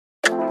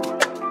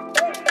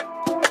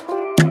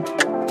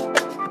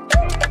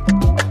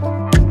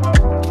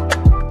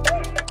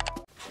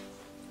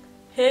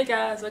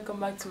guys, welcome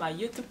back to my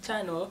YouTube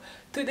channel.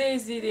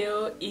 Today's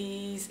video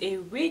is a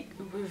wig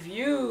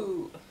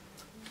review.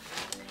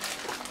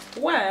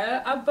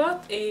 Well, I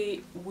bought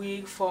a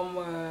wig from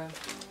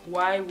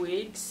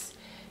Ywigs,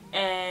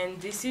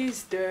 and this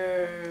is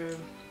their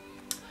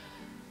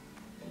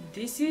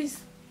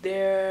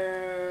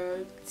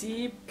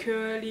deep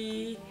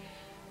curly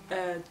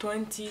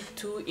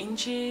 22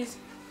 inches,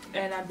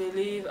 and I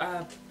believe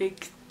I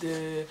picked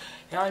the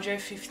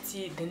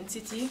 150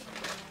 density,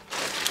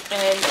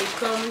 and it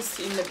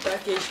comes in the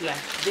package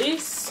like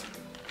this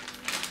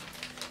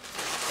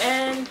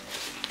and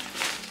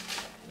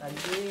like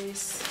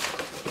this,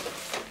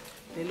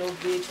 a little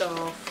bit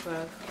of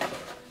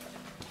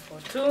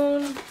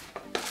cotton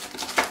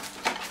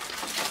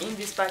in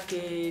this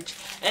package.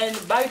 And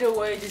by the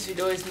way, this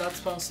video is not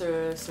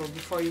sponsored, so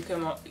before you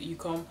come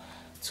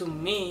to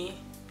me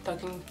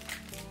talking,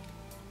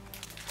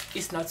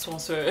 it's not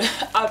sponsored.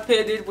 I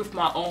paid it with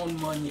my own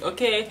money,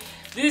 okay?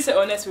 This is an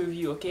honest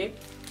review, okay?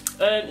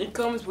 And it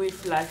comes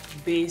with like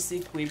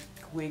basic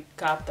wig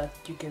cap that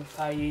you can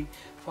find it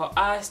for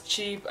as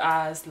cheap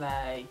as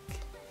like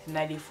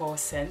 94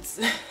 cents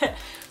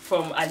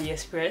from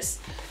AliExpress,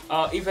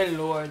 or even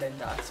lower than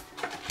that.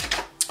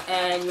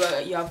 And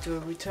you have the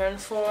return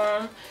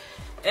form,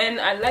 and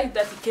I like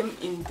that it came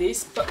in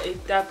this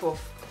type of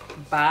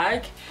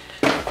bag,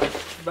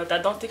 but I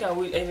don't think I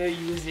will ever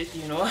use it,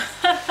 you know,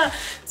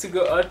 to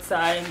go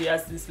outside. It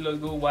has this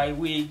logo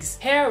Ywigs.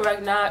 Hair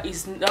right now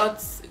is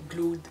not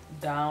glued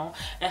down.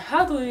 And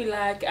how do you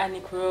like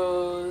Annie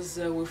Rose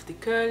with the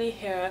curly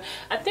hair?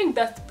 I think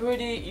that's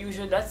pretty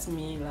usual. That's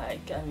me.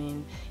 Like, I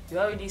mean, you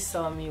already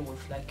saw me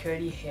with like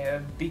curly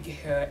hair, big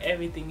hair,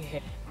 everything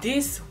hair.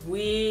 This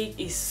wig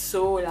is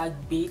so like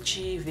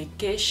beachy,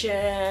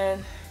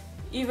 vacation.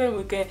 Even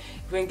we can't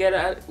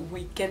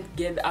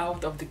get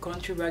out of the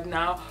country right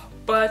now,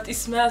 but it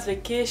smells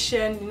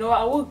vacation, you know.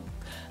 I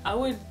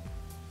would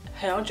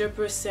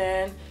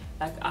 100%,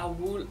 like I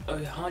would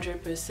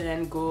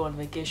 100% go on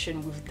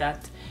vacation with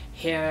that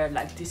hair.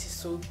 Like, this is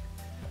so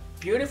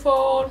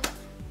beautiful,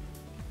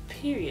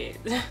 period.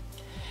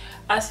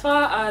 As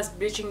far as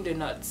bleaching the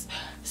knots,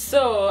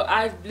 so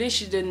I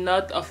bleached the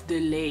knot of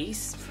the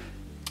lace.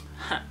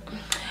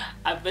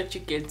 I bet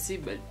you can see,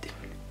 but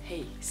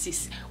hey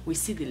sis, we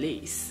see the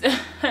lace.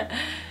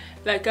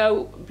 Like,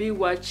 I'll be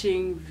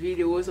watching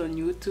videos on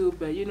YouTube,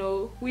 but you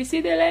know, we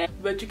see the lace.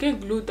 But you can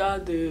glue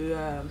down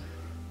the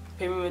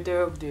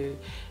perimeter of the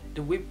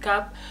whip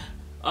cap,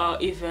 or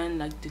even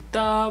like the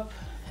top,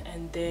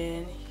 and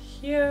then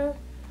here.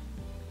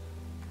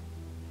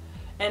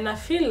 And I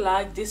feel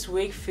like this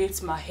wig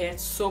fits my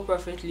head so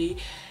perfectly,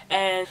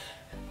 and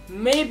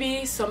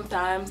maybe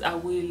sometimes I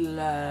will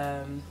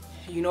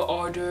you know,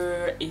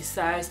 order a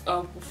size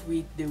up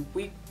with the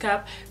wig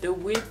cap. The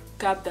wig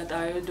cap that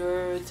I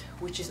ordered,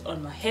 which is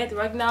on my head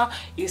right now,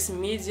 is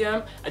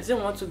medium. I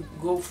didn't want to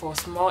go for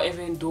small,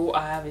 even though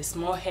I have a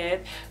small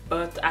head,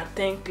 but I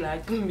think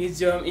like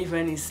medium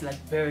even is like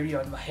barely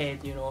on my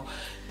head, you know.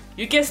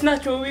 You can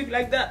snatch your wig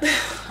like that.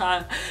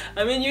 I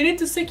mean, you need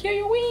to secure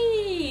your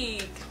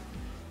wig.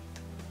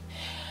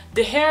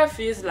 The hair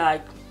feels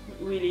like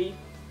really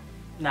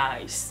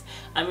nice.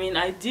 I mean,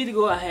 I did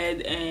go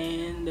ahead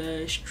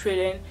and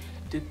straighten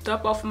the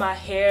top of my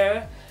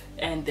hair,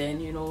 and then,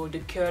 you know, the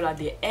curl at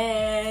the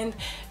end,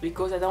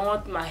 because I don't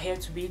want my hair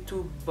to be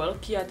too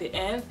bulky at the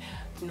end,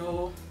 you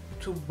know,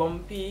 too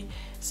bumpy.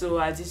 So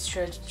I did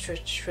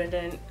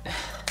straighten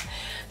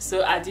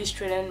so I did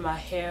straighten my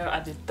hair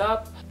at the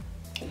top.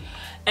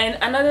 And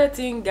another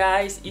thing,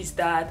 guys, is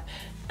that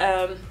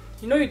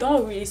you know, you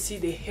don't really see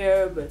the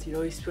hair, but you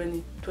know, it's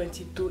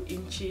 22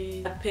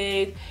 inches. I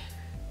paid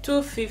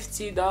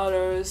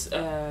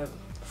 $250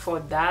 for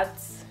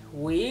that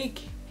wig,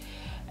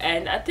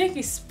 and I think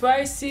it's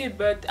pricey,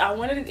 but I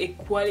wanted a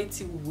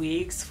quality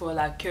wigs for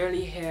like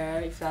curly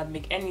hair, if that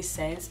make any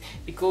sense,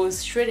 because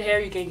straight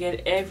hair you can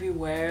get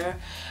everywhere,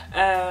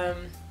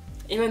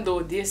 even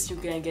though this you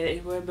can get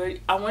everywhere. But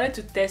I wanted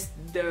to test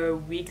the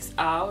wigs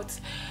out,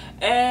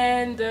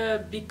 and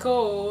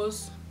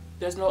because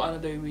there's no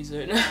other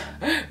reason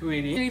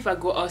really. If I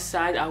go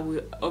outside, I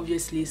will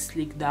obviously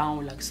slick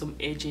down like some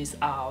edges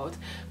out,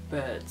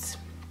 but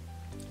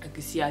like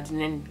you see, I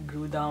didn't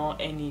glue down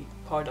any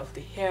part of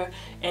the hair,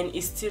 and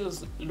it still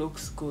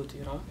looks good,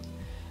 you know.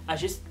 I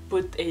just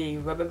put a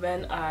rubber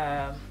band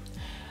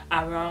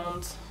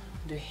around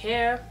the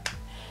hair.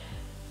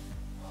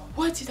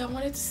 What did I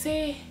wanted to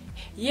say?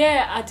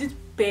 Yeah, I did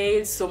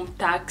pay some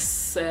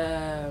tax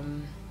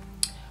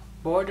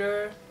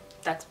border.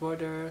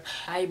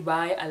 I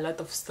buy a lot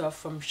of stuff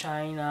from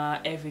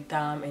China every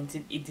time, and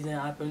it didn't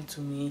happen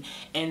to me.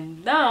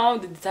 And now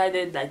they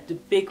decided like to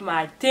pick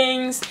my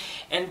things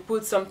and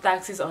put some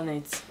taxes on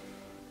it.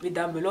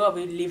 Down below, I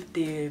will leave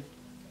the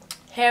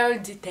hair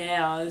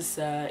details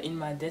in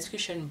my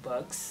description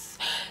box.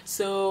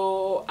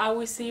 So I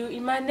will see you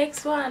in my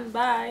next one.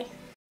 Bye.